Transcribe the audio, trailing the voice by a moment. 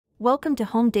Welcome to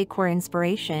Home Decor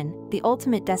Inspiration, the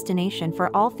ultimate destination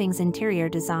for all things interior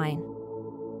design.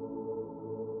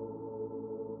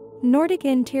 Nordic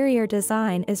interior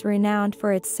design is renowned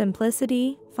for its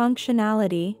simplicity,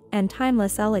 functionality, and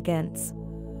timeless elegance.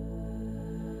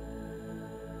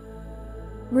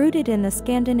 Rooted in the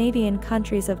Scandinavian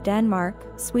countries of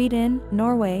Denmark, Sweden,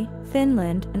 Norway,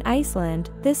 Finland, and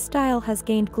Iceland, this style has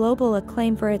gained global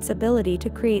acclaim for its ability to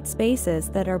create spaces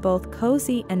that are both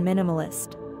cozy and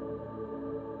minimalist.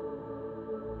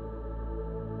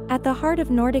 At the heart of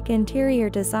Nordic interior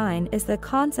design is the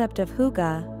concept of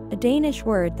hygge, a Danish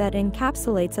word that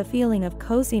encapsulates a feeling of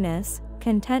coziness,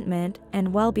 contentment,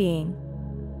 and well-being.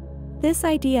 This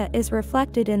idea is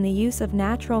reflected in the use of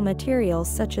natural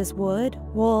materials such as wood,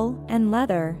 wool, and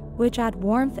leather, which add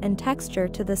warmth and texture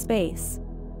to the space.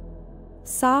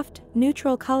 Soft,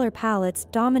 neutral color palettes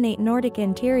dominate Nordic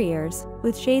interiors,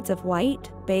 with shades of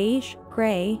white, beige,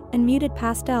 gray, and muted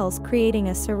pastels creating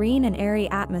a serene and airy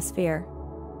atmosphere.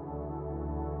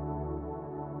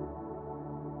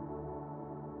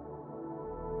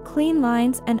 Clean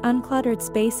lines and uncluttered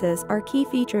spaces are key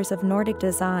features of Nordic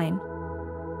design.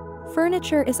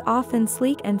 Furniture is often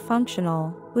sleek and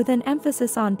functional, with an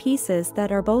emphasis on pieces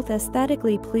that are both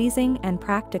aesthetically pleasing and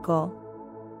practical.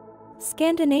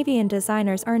 Scandinavian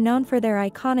designers are known for their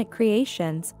iconic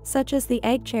creations, such as the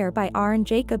egg chair by Arne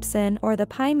Jacobsen or the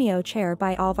Paimio chair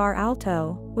by Alvar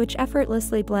Aalto, which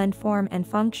effortlessly blend form and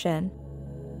function.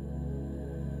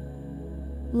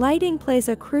 Lighting plays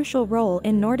a crucial role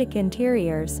in Nordic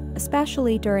interiors,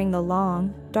 especially during the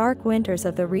long, dark winters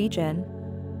of the region.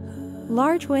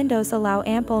 Large windows allow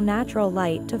ample natural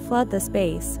light to flood the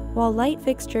space, while light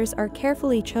fixtures are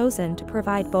carefully chosen to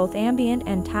provide both ambient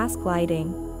and task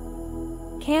lighting.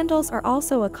 Candles are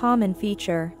also a common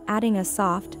feature, adding a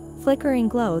soft, flickering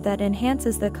glow that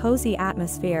enhances the cozy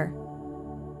atmosphere.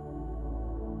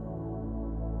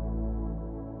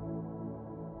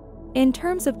 In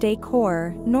terms of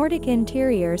decor, Nordic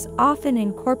interiors often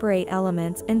incorporate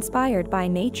elements inspired by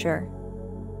nature.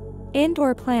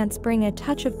 Indoor plants bring a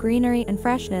touch of greenery and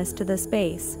freshness to the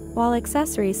space, while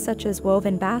accessories such as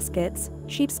woven baskets,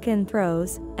 sheepskin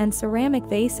throws, and ceramic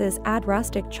vases add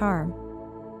rustic charm.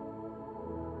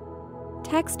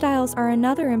 Textiles are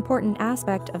another important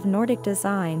aspect of Nordic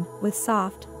design, with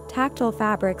soft, tactile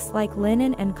fabrics like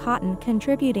linen and cotton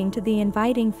contributing to the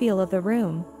inviting feel of the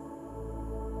room.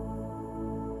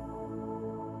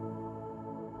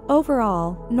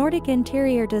 Overall, Nordic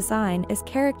interior design is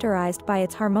characterized by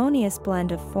its harmonious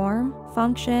blend of form,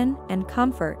 function, and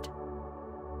comfort.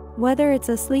 Whether it's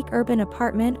a sleek urban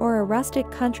apartment or a rustic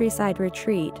countryside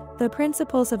retreat, the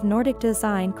principles of Nordic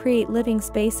design create living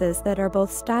spaces that are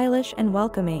both stylish and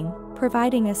welcoming,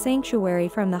 providing a sanctuary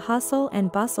from the hustle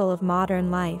and bustle of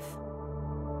modern life.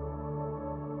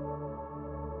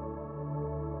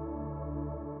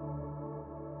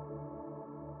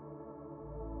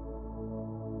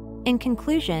 In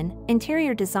conclusion,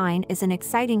 interior design is an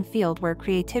exciting field where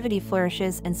creativity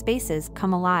flourishes and spaces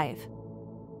come alive.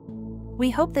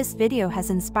 We hope this video has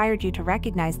inspired you to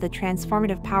recognize the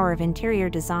transformative power of interior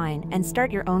design and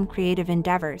start your own creative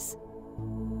endeavors.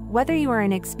 Whether you are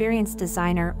an experienced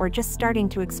designer or just starting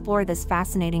to explore this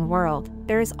fascinating world,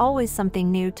 there is always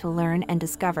something new to learn and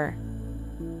discover.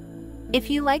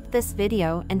 If you liked this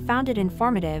video and found it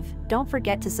informative, don't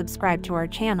forget to subscribe to our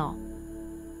channel.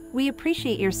 We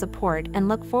appreciate your support and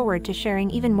look forward to sharing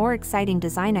even more exciting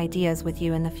design ideas with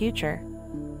you in the future.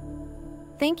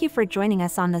 Thank you for joining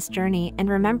us on this journey, and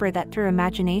remember that through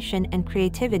imagination and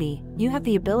creativity, you have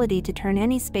the ability to turn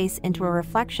any space into a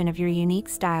reflection of your unique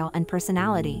style and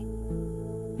personality.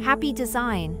 Happy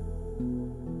design!